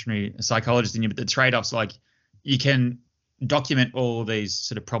evolutionary psychologist in you, but the trade-offs, like you can document all these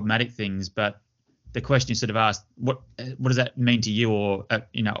sort of problematic things, but the question you sort of asked, what does that mean to you? Or,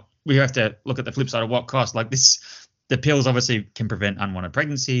 we have to look at the flip side of what cost. Like the pills obviously can prevent unwanted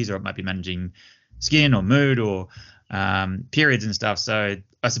pregnancies, or it might be managing skin or mood or periods and stuff. So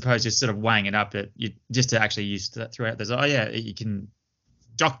I suppose just sort of weighing it up, that you just to actually use that throughout. There's, you can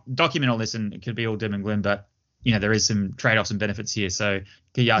document all this, and it could be all doom and gloom, but there is some trade-offs and benefits here. So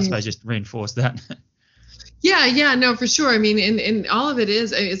I suppose just reinforce that. Yeah, no, for sure. I mean, and all of it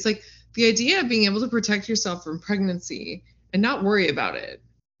is, it's like the idea of being able to protect yourself from pregnancy and not worry about it,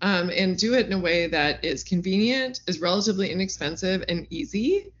 and do it in a way that is convenient, is relatively inexpensive and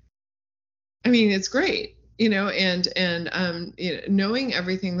easy. I mean, it's great, and knowing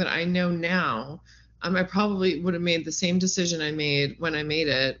everything that I know now, I probably would have made the same decision I made when I made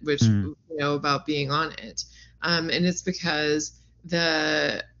it, which, about being on it. And it's because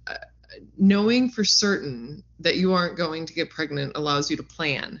the knowing for certain that you aren't going to get pregnant allows you to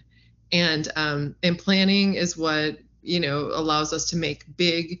plan. And planning is what, allows us to make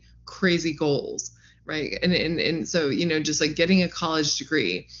big, crazy goals, right? And so, just like getting a college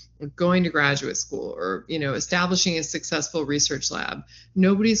degree, going to graduate school, or establishing a successful research lab.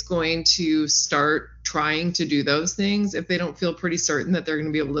 Nobody's going to start trying to do those things if they don't feel pretty certain that they're going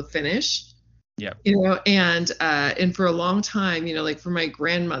to be able to finish Yeah. And for a long time, like for my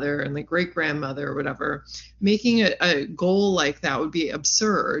grandmother and like great grandmother or whatever, making a goal like that would be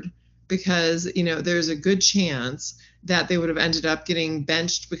absurd, because there's a good chance that they would have ended up getting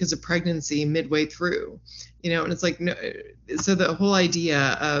benched because of pregnancy midway through, and it's like, no. So the whole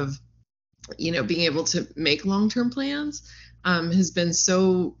idea of being able to make long-term plans has been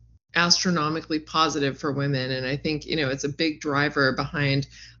so astronomically positive for women. And I think, it's a big driver behind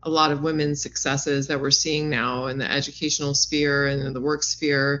a lot of women's successes that we're seeing now in the educational sphere and in the work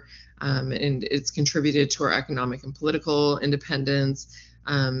sphere. And it's contributed to our economic and political independence.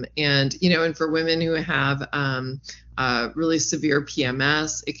 And for women who have really severe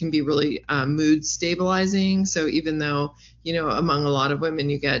PMS, it can be really mood stabilizing. So even though, among a lot of women,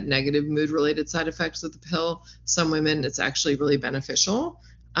 you get negative mood related side effects with the pill, some women it's actually really beneficial.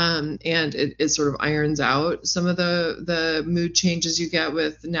 And it sort of irons out some of the mood changes you get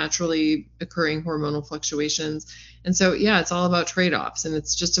with naturally occurring hormonal fluctuations. And so, yeah, it's all about trade-offs, and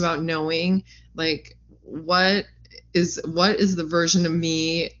it's just about knowing, like, what is the version of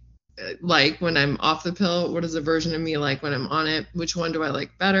me like when I'm off the pill? What is the version of me like when I'm on it? Which one do I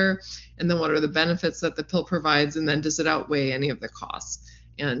like better? And then what are the benefits that the pill provides? And then does it outweigh any of the costs?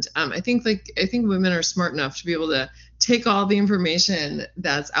 And I think women are smart enough to be able to take all the information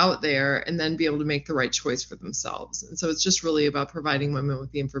that's out there and then be able to make the right choice for themselves. And so it's just really about providing women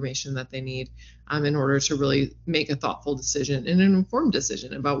with the information that they need in order to really make a thoughtful decision and an informed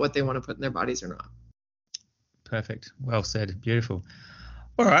decision about what they want to put in their bodies or not. Perfect. Well said. Beautiful.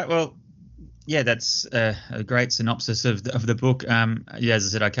 All right. Well, yeah, that's a great synopsis of the book. Yeah, as I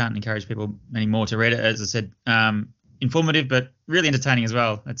said, I can't encourage people anymore to read it. As I said, informative, but really entertaining as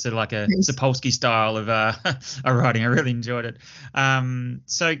well. It's sort of like a Sapolsky style of writing. I really enjoyed it.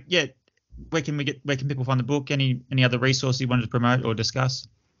 So yeah, where can people find the book? Any other resource you wanted to promote or discuss?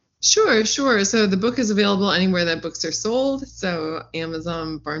 Sure. So the book is available anywhere that books are sold. So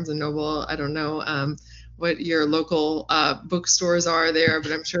Amazon, Barnes and Noble. I don't know what your local bookstores are there,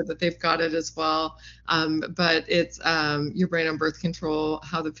 but I'm sure that they've got it as well. But it's Your Brain on Birth Control: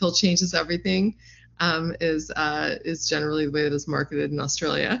 How the Pill Changes Everything. Is generally the way that it's marketed in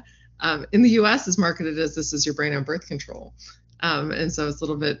Australia. In the U.S., it's marketed as This Is Your Brain on Birth Control, and so it's a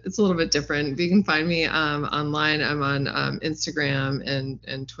little bit different. But you can find me online. I'm on Instagram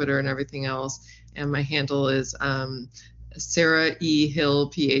and Twitter and everything else, and my handle is Sarah E. Hill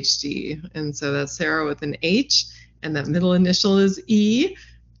PhD, and so that's Sarah with an H, and that middle initial is E.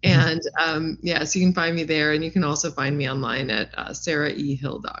 And so you can find me there, and you can also find me online at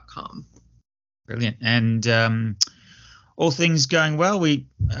sarahehill.com. Brilliant. And all things going well, we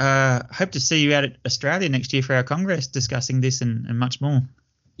hope to see you out at Australia next year for our Congress discussing this and much more.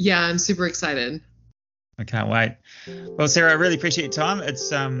 Yeah, I'm super excited. I can't wait. Well, Sarah, I really appreciate your time.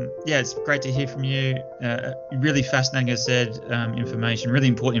 It's it's great to hear from you. Really fascinating, as I said, information, really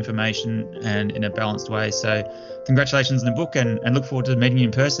important information, and in a balanced way. So congratulations on the book, and look forward to meeting you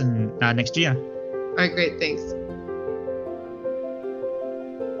in person next year. All right, great. Thanks.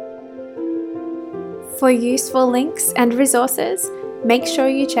 For useful links and resources, make sure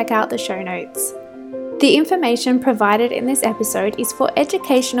you check out the show notes. The information provided in this episode is for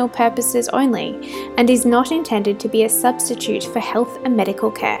educational purposes only and is not intended to be a substitute for health and medical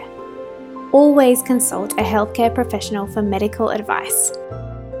care. Always consult a healthcare professional for medical advice.